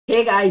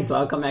Hey guys,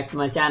 welcome back to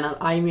my channel.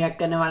 आज हम react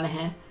करने वाले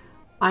हैं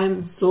I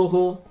am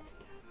Soho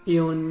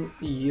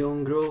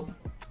yeongro,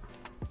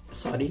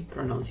 sorry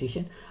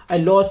pronunciation, I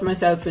lost my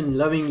self in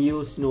loving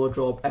you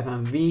snowdrop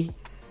FMV।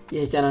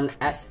 ये channel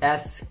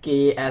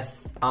ssksrdskr,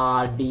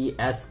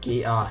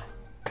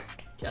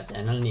 क्या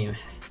channel name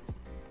है?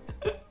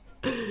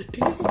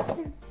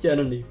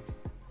 Channel name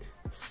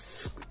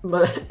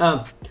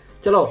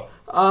चलो।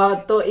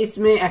 तो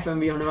इसमें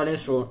FMV होने वाले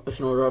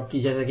स्नोड्रॉप की,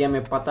 जैसा कि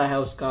हमें पता है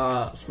उसका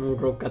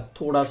स्नोड्रॉप का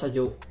थोड़ा सा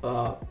जो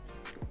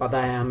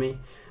पता है हमें,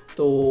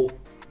 तो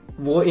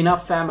वो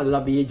इनफ है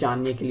मतलब ये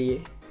जानने के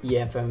लिए।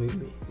 ये FMV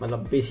में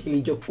मतलब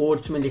बेसिकली जो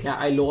कोट्स में लिखा है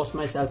I lost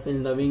my self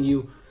in loving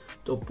you,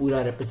 तो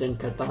पूरा रिप्रेजेंट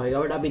करता होगा।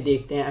 बट अभी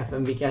देखते हैं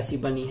FMV कैसी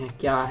बनी है,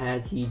 क्या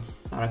है चीज,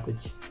 सारा कुछ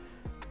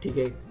ठीक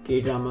है।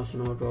 के ड्रामा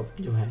स्नोड्रॉप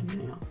जो है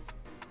नया,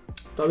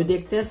 तो अभी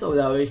देखते हैं। So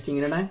without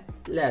wasting time,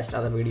 let's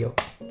start the video.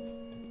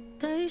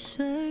 They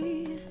say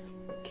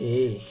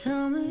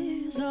time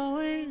is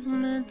always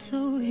meant to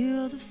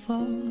heal the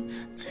fall.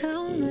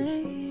 Tell me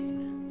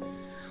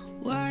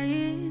why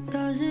it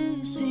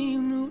doesn't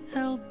seem to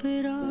help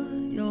it all.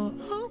 You're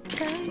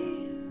okay.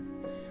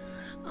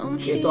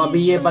 ये तो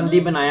अभी ये बंदी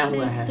बनाया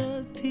हुआ है,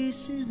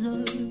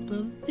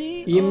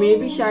 ये मे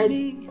भी शायद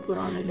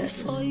पुराने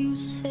Before you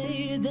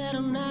say that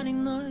I'm not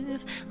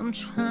enough, I'm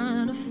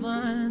trying to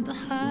find the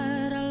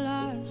heart I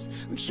lost.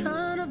 I'm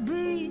trying to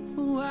be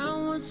who I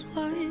once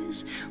was,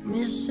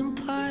 missing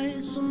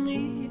parts of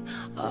me,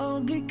 all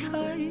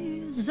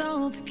because I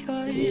lost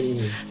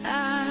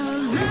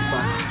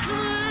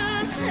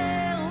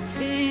myself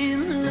in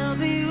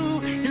loving you,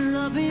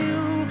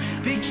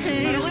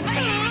 became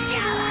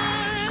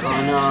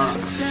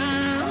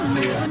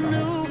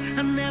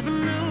I never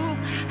knew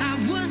I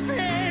was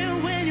there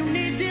when you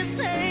needed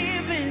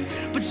saving,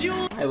 but you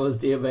I was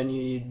there when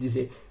you needed this.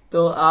 So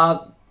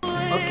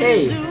okay.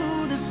 do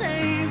the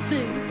same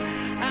thing.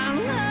 I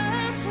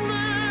lost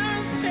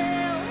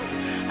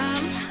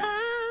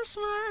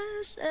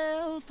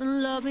myself in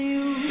loving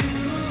you.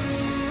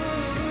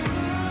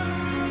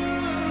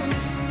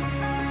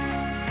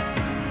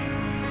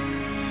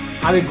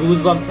 अभी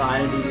goosebumps आ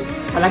रहे हैं।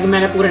 हालांकि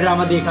मैंने पूरे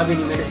drama देखा भी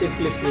नहीं, मैंने सिर्फ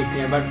क्लिप्स देखे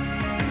हैं, बट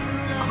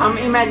हम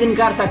इमेजिन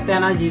कर सकते हैं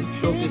ना जी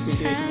शो की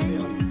सिचुएशन में।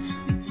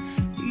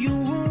 You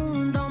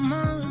ruined all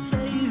my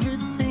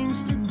favorite things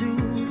to do.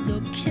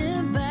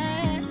 Looking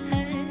back,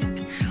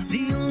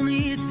 the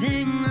only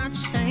thing I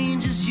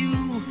change is you.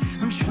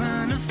 I'm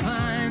trying to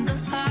find the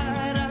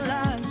heart I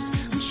lost.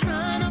 I'm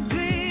trying to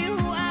be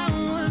who I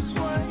once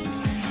was.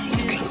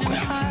 Missing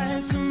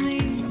parts of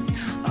me,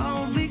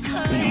 all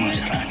because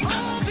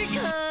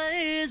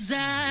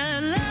I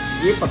love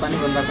ये पता नहीं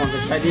बंदा कौन सा,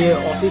 शायद ये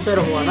officer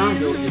हुआ ना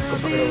जो इसको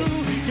पकड़े हुए।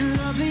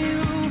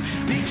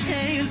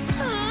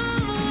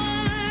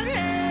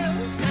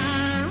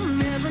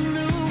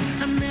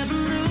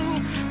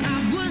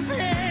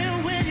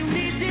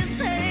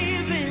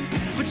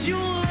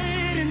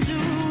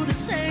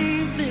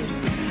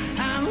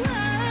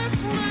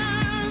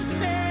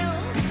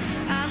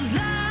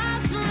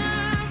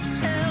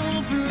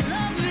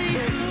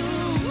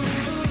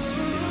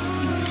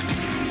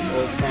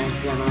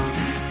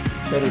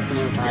 फिर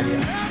उसने उठा लिया।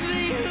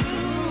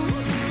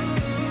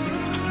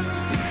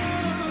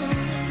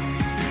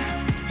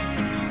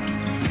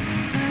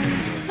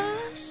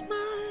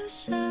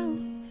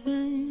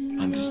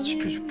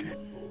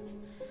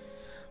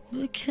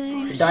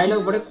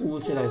 डायलॉग बड़े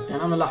कूल से लगते हैं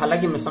ना, मतलब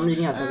हालांकि मैं समझ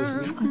नहीं आता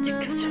कुछ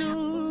भी।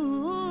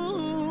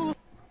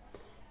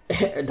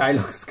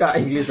 डायलॉग्स का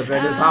इंग्लिश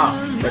सबटाइटल था,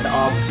 बट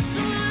अब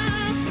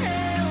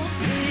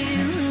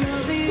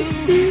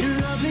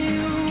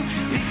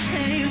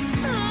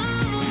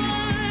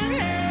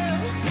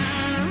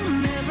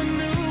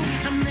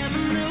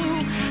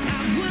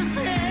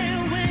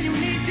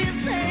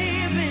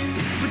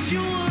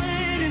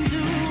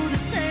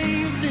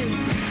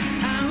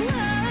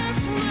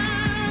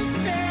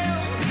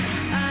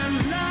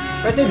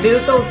वैसे दिल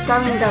तो उसका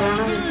नहीं कर रहा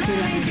ना।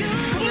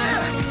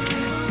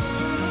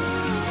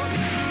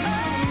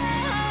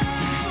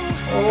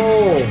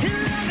 ओह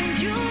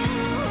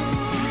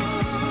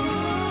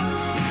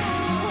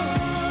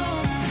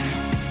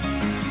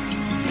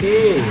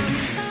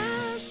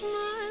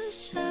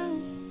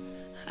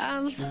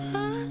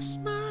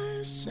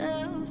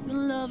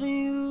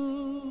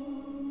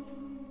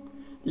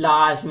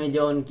लास्ट में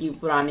जो उनकी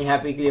पुरानी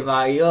हैप्पी क्लिप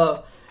आ गई,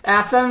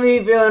 FMV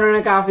पे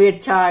उन्होंने काफी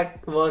अच्छा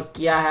वर्क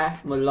किया है।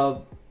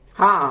 मतलब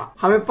हाँ,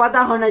 हमें पता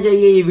होना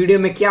चाहिए ये वीडियो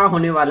में क्या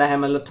होने वाला है,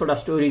 मतलब थोड़ा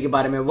स्टोरी के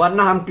बारे में,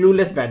 वरना हम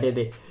क्लूलेस बैठे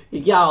थे ये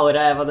क्या हो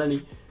रहा है पता नहीं।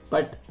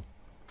 बट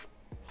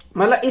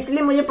मतलब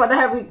इसलिए मुझे पता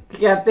है,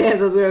 कहते हैं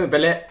तो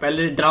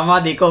पहले ड्रामा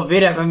देखो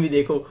फिर FMV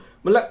देखो।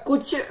 मतलब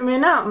कुछ में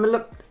ना,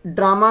 मतलब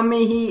ड्रामा में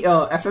ही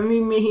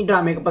FMV में ही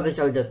ड्रामे का पता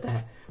चल जाता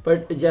है।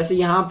 बट जैसे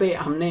यहाँ पे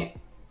हमने,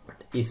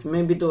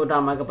 इसमें भी तो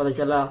ड्रामा का पता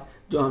चला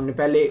जो हमने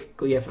पहले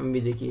कोई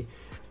FMV देखी।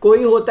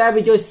 कोई होता है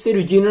भी जो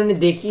सिर्फ जिन्होंने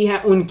देखी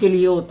है उनके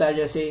लिए होता है,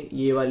 जैसे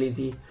ये वाली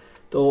थी।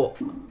 तो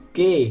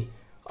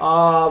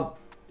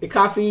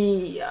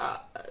काफी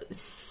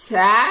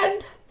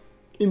सैड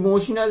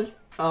इमोशनल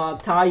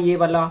था ये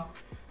वाला।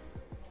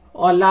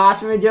 और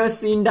लास्ट में जो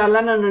सीन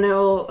डाला ना उन्होंने,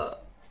 वो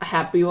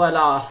हैप्पी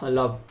वाला,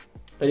 मतलब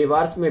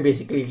रिवर्स में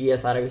बेसिकली किया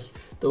सारा कुछ,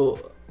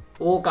 तो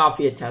वो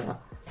काफी अच्छा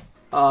था।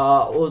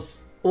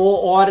 वो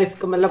और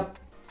इसको मतलब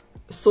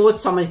सोच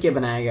समझ के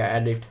बनाया गया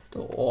एडिट,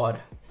 तो और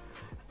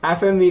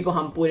FMV को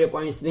हम पूरे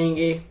पॉइंट्स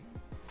देंगे।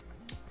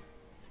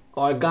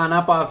 और गाना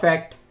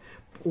परफेक्ट,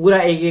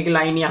 पूरा एक एक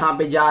लाइन यहाँ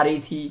पे जा रही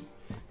थी,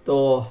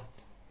 तो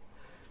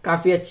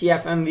काफी अच्छी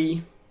FMV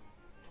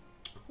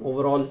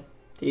ओवरऑल,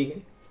 ठीक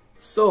है।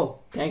 So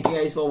thank you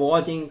guys for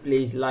watching,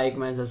 please like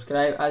and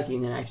subscribe, I C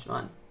in the next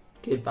one,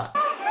 good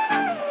bye.